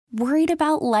Worried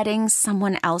about letting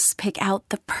someone else pick out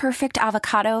the perfect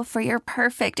avocado for your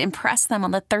perfect impress them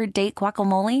on the third date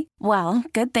guacamole? Well,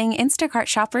 good thing Instacart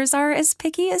shoppers are as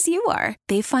picky as you are.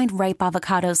 They find ripe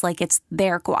avocados like it's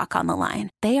their guac on the line.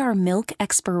 They are milk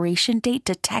expiration date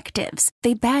detectives.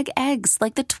 They bag eggs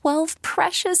like the 12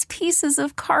 precious pieces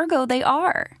of cargo they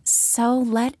are. So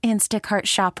let Instacart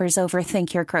shoppers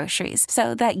overthink your groceries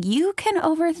so that you can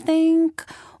overthink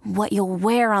what you'll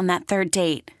wear on that third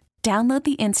date. Download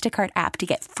the Instacart app to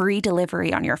get free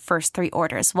delivery on your first 3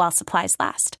 orders while supplies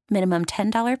last. Minimum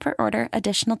 $10 per order.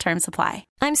 Additional terms apply.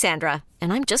 I'm Sandra,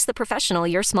 and I'm just the professional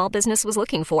your small business was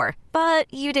looking for.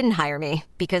 But you didn't hire me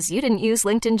because you didn't use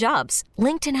LinkedIn Jobs.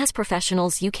 LinkedIn has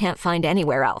professionals you can't find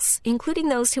anywhere else, including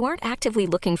those who aren't actively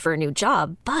looking for a new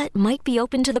job, but might be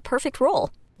open to the perfect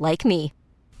role, like me.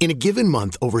 In a given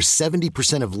month, over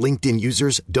 70% of LinkedIn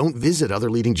users don't visit other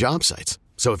leading job sites.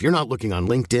 So if you're not looking on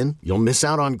LinkedIn, you'll miss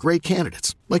out on great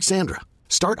candidates like Sandra.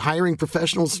 Start hiring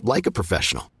professionals like a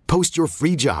professional. Post your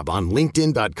free job on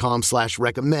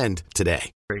linkedin.com/recommend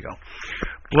today. There you go.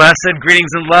 Blessed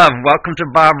greetings and love. Welcome to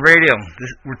Bob Radio.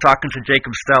 We're talking to Jacob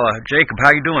Stella. Jacob,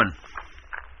 how you doing?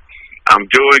 I'm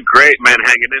doing great, man.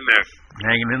 Hanging in there.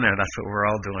 Hanging in there. That's what we're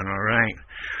all doing. All right.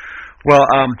 Well,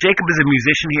 Jacob is a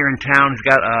musician here in town. He's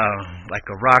got like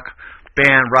a rock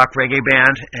reggae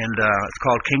band, and it's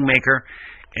called Kingmaker.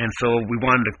 And so we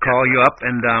wanted to call you up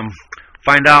and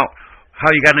find out how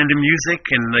you got into music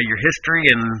and your history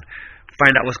and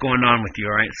find out what's going on with you,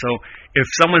 all right? So if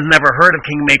someone's never heard of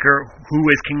Kingmaker, who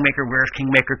is Kingmaker? Where's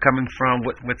Kingmaker coming from?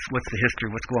 What's the history?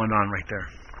 What's going on right there?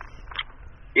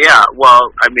 Yeah,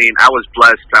 well, I mean, I was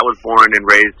blessed. I was born and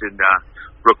raised in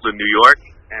Brooklyn, New York,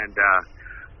 and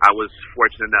I was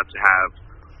fortunate enough to have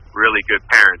really good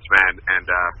parents, man, and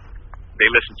they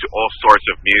listened to all sorts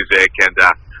of music, and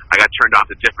I got turned on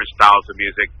to different styles of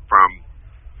music from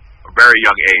a very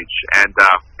young age. And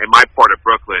in my part of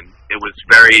Brooklyn, it was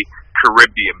very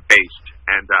Caribbean-based,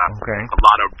 and a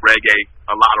lot of reggae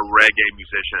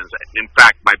musicians. In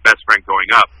fact, my best friend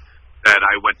growing up, that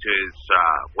I went to his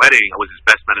wedding, I was his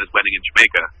best man at his wedding in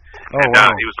Jamaica. Oh, and wow.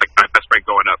 He was like my best friend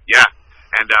growing up. Yeah.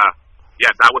 And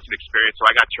that was an experience. So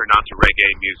I got turned on to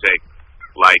reggae music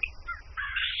like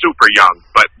super young,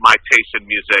 but my taste in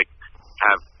music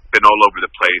have been all over the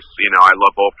place. You know, I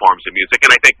love all forms of music,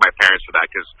 and I thank my parents for that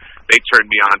because they turned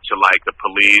me on to like the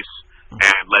Police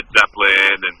and Led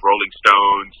Zeppelin and Rolling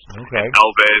Stones, and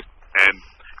Elvis, and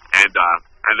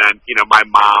then my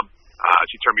mom,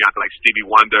 she turned me on to like Stevie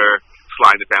Wonder,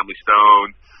 Sly and the Family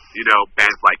Stone,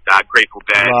 bands like that, Grateful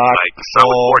Dead. Rock, like soul.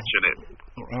 I was fortunate.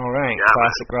 All right, yeah,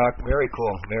 classic rock, very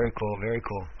cool, very cool, very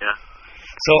cool. Yeah.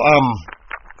 So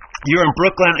you're in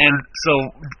Brooklyn, and so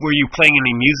were you playing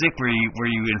any music? Were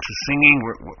you into singing?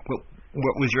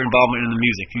 What was your involvement in the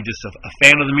music? You just a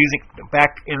fan of the music back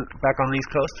on the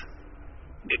East Coast?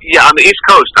 Yeah, on the East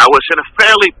Coast, I was in a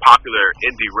fairly popular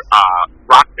indie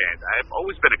rock band. I've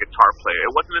always been a guitar player.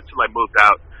 It wasn't until I moved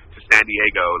out to San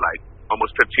Diego, like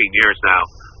almost 15 years now,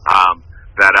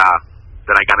 that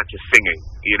I got into singing.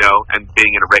 And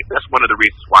being in a that's one of the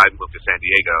reasons why I moved to San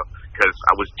Diego, because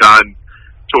I was done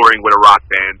touring with a rock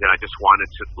band, and I just wanted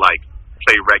to like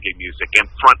play reggae music in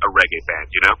front of reggae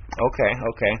band, Okay.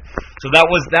 So that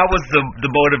was the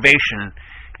motivation.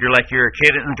 You're a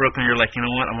kid in Brooklyn. You're like, you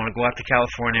know what? I want to go out to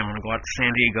California. I'm going to go out to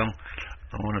San Diego.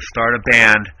 I want to start a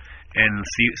band and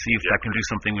see if I can do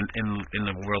something in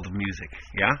the world of music.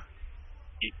 Yeah.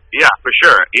 Yeah, for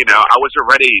sure. I was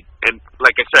already, and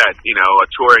like I said, a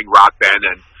touring rock band,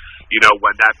 and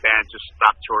when that band just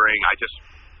stopped touring, I just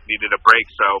needed a break.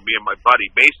 So me and my buddy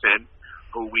Mason,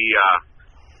 who we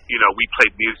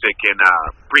played music in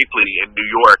briefly in New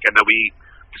York, and then we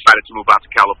decided to move out to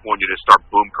California to start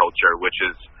Boom Culture, which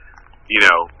is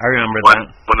I remember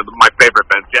one of my favorite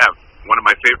bands. Yeah, one of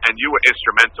my favorite, and you were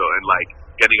instrumental in like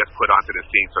getting us put onto the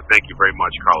scene. So thank you very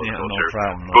much, Carlos. Yeah, Culture. no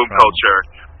problem. Boom Culture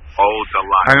owes a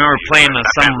lot. I remember playing on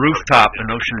some rooftop in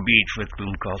Ocean Beach with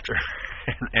Boom Culture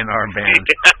and our band.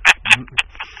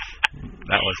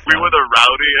 That was fun. We were the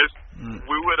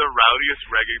rowdiest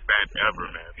reggae band ever,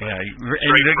 man. Yeah,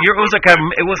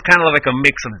 it was kind of like a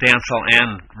mix of dancehall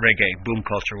and reggae. Boom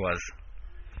Culture was.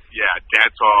 Yeah,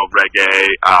 dancehall,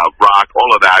 reggae, rock,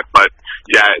 all of that. But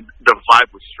yeah, the vibe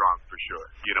was strong for sure.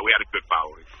 We had a good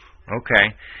following.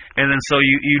 Okay, and then so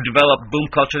you developed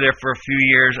Boom Culture there for a few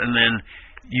years, and then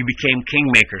you became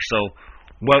Kingmaker. So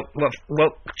what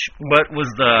was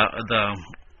the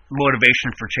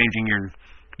motivation for changing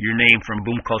your name from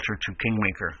Boom Culture to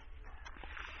Kingmaker?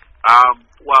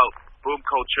 Well, Boom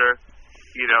Culture,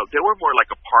 they were more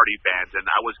like a party band, and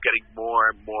I was getting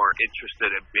more and more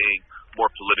interested in being more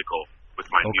political with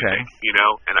my music,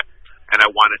 and I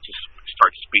wanted to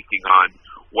start speaking on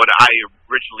what I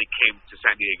originally came to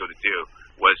San Diego to do,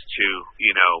 was to,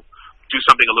 do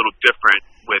something a little different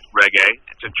with reggae,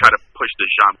 and to try to push the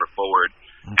genre forward,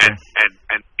 and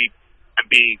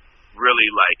be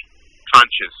really like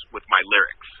conscious with my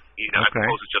lyrics, as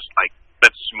opposed to just like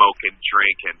let's smoke and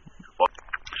drink and.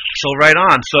 So right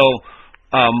on. So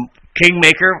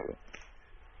Kingmaker,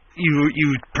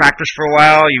 you practiced for a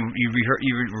while, you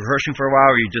were rehearsing for a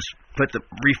while, or you just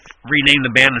renamed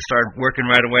the band and started working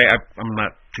right away? I'm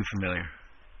not too familiar.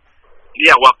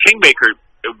 Yeah, well, Kingmaker,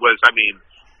 it was,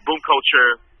 Boom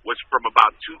Culture was from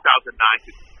about 2009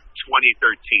 to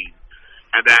 2013.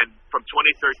 And then from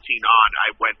 2013 on,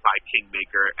 I went by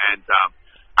Kingmaker, and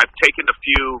I've taken a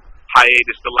few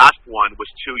hiatus. The last one was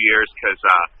 2 years because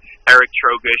Eric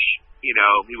Trogish,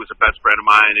 he was a best friend of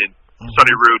mine, and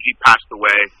Sonny Rude, he passed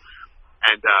away.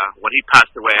 And when he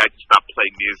passed away, I just stopped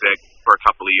playing music for a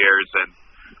couple of years, and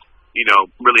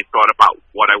really thought about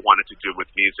what I wanted to do with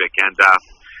music. And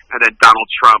then Donald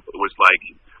Trump was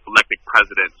like elected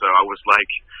president, so I was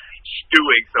like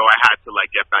stewing. So I had to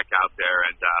like get back out there,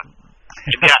 and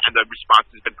and the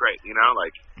response has been great. Yeah.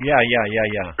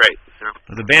 Great.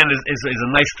 The band is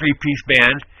a nice 3-piece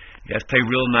band. You guys play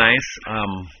real nice.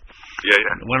 Yeah.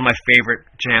 One of my favorite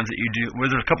jams that you do. Well,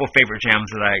 there's a couple of favorite jams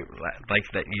that I like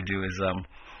that you do. Is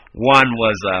one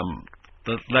was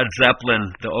the Led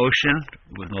Zeppelin, "The Ocean,"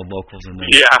 with no vocals in there.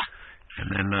 Yeah. And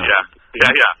then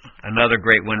another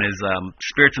great one is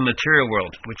 "Spirits in the Material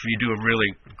World," which you do a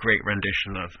really great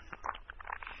rendition of.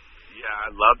 Yeah, I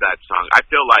love that song. I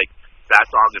feel like that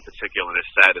song in particular, in a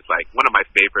set, is like one of my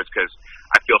favorites because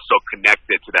I feel so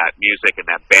connected to that music and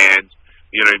that band.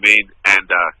 You know what I mean? And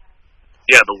the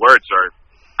words are,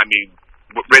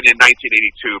 written in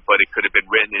 1982, but it could have been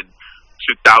written in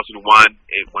 2001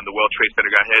 when the World Trade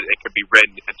Center got hit. It could be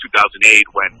written in 2008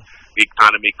 when the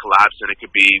economy collapsed, and it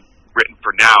could be written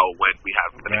for now when we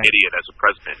have an idiot as a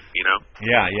president.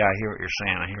 Yeah, I hear what you're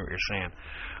saying.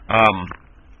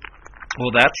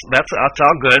 Well, that's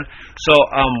all good. So,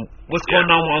 what's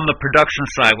going on the production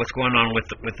side? What's going on with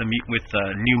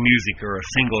new music or a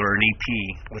single or an EP?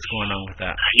 What's going on with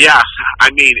that? Yeah,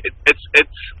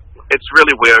 it's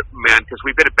really weird, man, because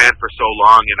we've been a band for so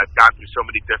long, and I've gone through so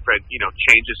many different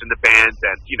changes in the band,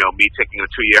 and me taking a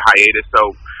 2-year hiatus.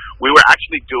 So we were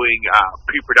actually doing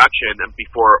pre-production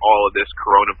before all of this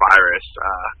coronavirus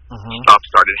stuff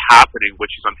started happening,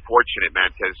 which is unfortunate,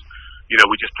 man, because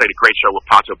we just played a great show with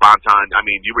Pato Banton.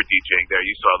 You were DJing there.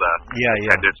 You saw the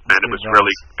attendance, man. It was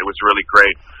really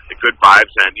great. The good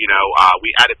vibes, and we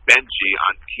added Benji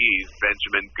on keys,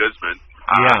 Benjamin Guzman.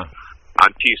 On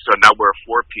keys. So now we're a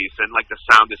 4-piece, and like the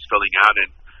sound is filling out,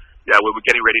 and we were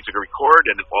getting ready to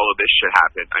record, and all of this shit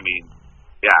happened.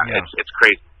 It's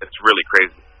crazy. It's really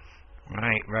crazy.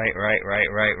 Right.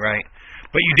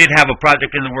 But you did have a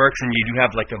project in the works, and you do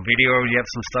have like a video. You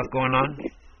have some stuff going on.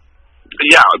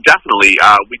 Yeah, definitely.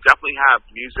 We definitely have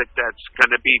music that's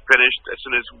going to be finished as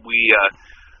soon as we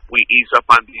ease up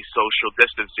on these social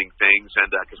distancing things, and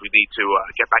because we need to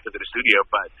get back into the studio.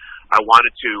 But I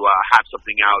wanted to have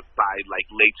something out by like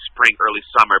late spring, early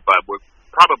summer. But we're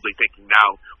probably thinking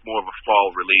now more of a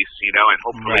fall release, and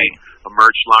hopefully a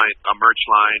merch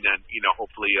line, and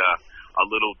hopefully a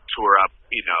little tour up,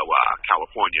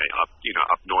 California, up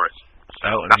north. So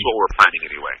that's what we're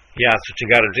planning anyway. Yeah, that's what you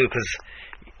got to do, because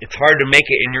it's hard to make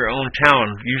it in your own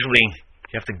town. Usually,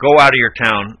 you have to go out of your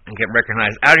town and get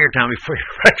recognized out of your town before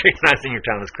you're recognized in your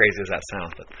town. As crazy as that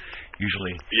sounds, but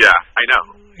usually. Yeah, I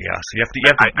know. Yeah, so you have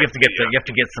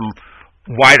to get some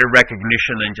wider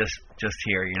recognition than just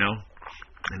here, and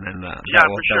then that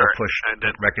will push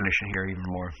that recognition here even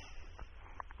more.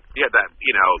 Yeah,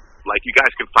 like you guys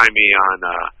can find me on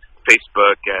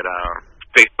Facebook at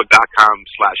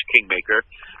facebook.com/Kingmaker.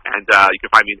 And you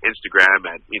can find me on Instagram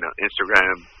at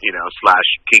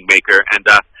Instagram/Kingmaker. And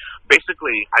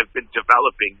basically, I've been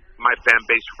developing my fan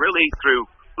base really through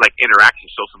like interaction,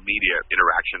 social media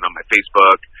interaction on my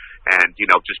Facebook, and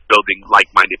just building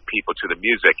like-minded people to the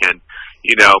music. And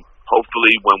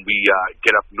hopefully when we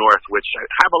get up north, which I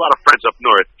have a lot of friends up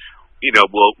north,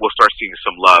 we'll start seeing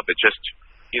some love. It just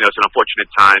it's an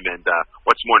unfortunate time, and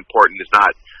what's more important is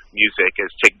not music, is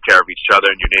taking care of each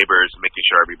other and your neighbors and making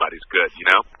sure everybody's good,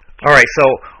 All right,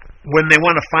 so when they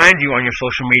want to find you on your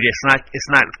social media,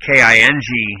 it's not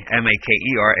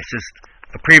KINGMAKER, it's just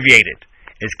abbreviated.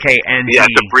 It's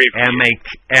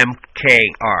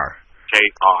KNGMAKR.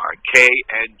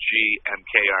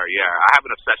 KNGMKR. Yeah, I have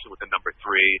an obsession with the number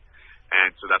 3,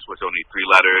 And so that's what's only 3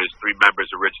 letters, 3 members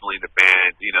originally in the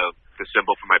band. You know, the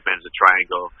symbol for my band is a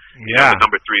triangle. You know, the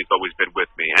number 3 has always been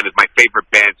with me. And my favorite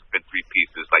bands have been 3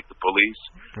 pieces, like the Police,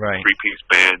 right? 3-piece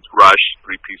bands, Rush,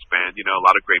 3-piece band. You know, a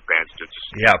lot of great bands. Just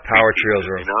power trios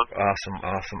are awesome.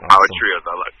 Power trios,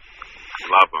 I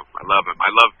love them.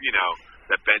 I love you know,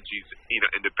 that Benji's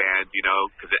in the band. You know,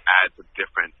 because it adds a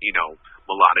different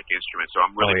melodic instrument. So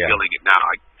I'm really feeling it now.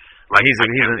 He's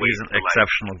an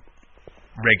exceptional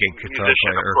reggae guitar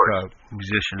player or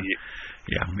musician.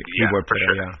 Keyboard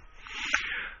player.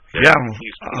 Sure. Yeah.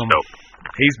 He's dope.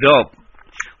 He's dope.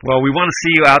 Well, we want to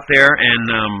see you out there and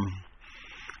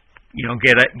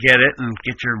get it and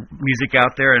get your music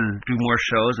out there and do more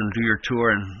shows and do your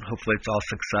tour, and hopefully it's all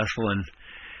successful, and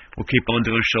we'll keep on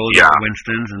doing shows at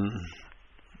Winston's and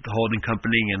the Holding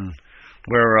Company and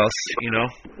wherever else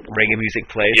reggae music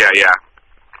plays.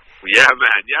 Yeah,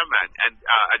 man. And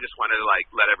I just wanted to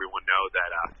let everyone know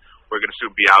that we're going to soon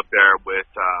be out there with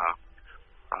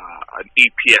an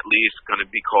EP at least, going to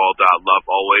be called Love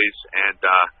Always, and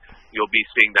you'll be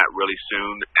seeing that really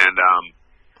soon. And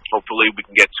hopefully we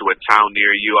can get to a town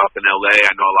near you up in LA.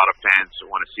 I know a lot of fans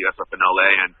want to see us up in LA,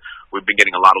 and we've been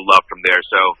getting a lot of love from there.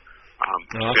 So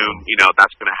awesome. Soon,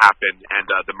 that's going to happen. And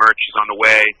the merch is on the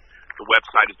way. The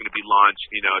website is going to be launched,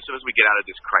 as soon as we get out of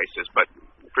this crisis. But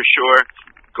for sure,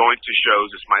 going to shows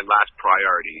is my last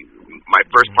priority. My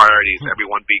first priority is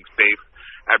everyone being safe,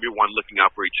 everyone looking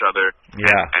out for each other,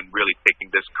 and really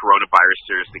taking this coronavirus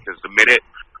seriously. Because the minute,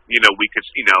 we could,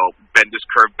 bend this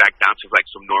curve back down to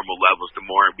some normal levels, the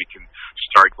more we can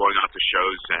start going out to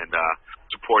shows and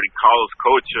supporting Carlos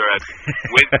culture at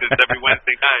Winston's every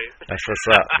Wednesday night. That's what's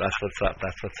up. That's what's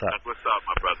up,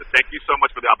 my brother. Thank you so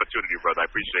much for the opportunity, brother.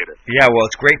 I appreciate it. Yeah, well,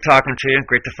 it's great talking to you.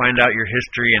 Great to find out your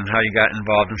history and how you got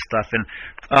involved and stuff. And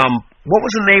what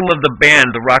was the name of the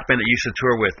band, the rock band that you used to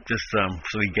tour with, just so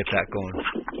we can get that going?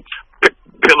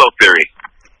 Pillow Theory.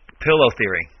 Pillow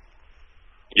Theory.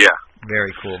 Yeah.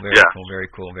 Very cool. Very cool.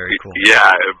 Yeah,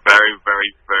 a very, very,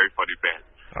 very funny band.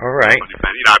 All right. Funny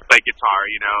band. I play guitar,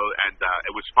 and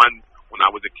it was fun when I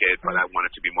was a kid, but I wanted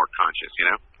to be more conscious,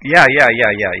 Yeah.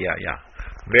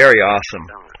 Very awesome.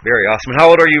 And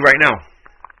how old are you right now?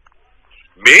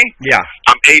 Me? Yeah.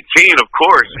 I'm 18, of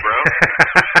course, bro.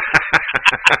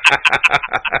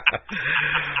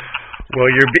 Well,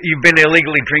 you've been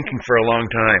illegally drinking for a long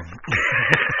time.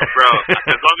 Bro,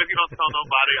 as long as you don't tell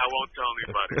nobody, I won't tell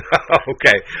anybody.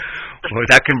 Okay. Well,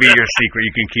 that can be your secret.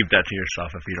 You can keep that to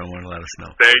yourself if you don't want to let us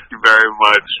know. Thank you very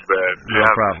much, man. No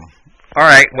problem. All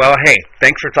right. Well, hey,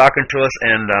 thanks for talking to us,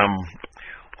 and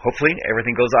hopefully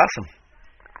everything goes awesome.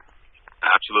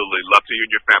 Absolutely. Love to you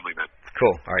and your family, man.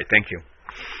 Cool. All right. Thank you.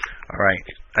 All right.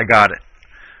 I got it.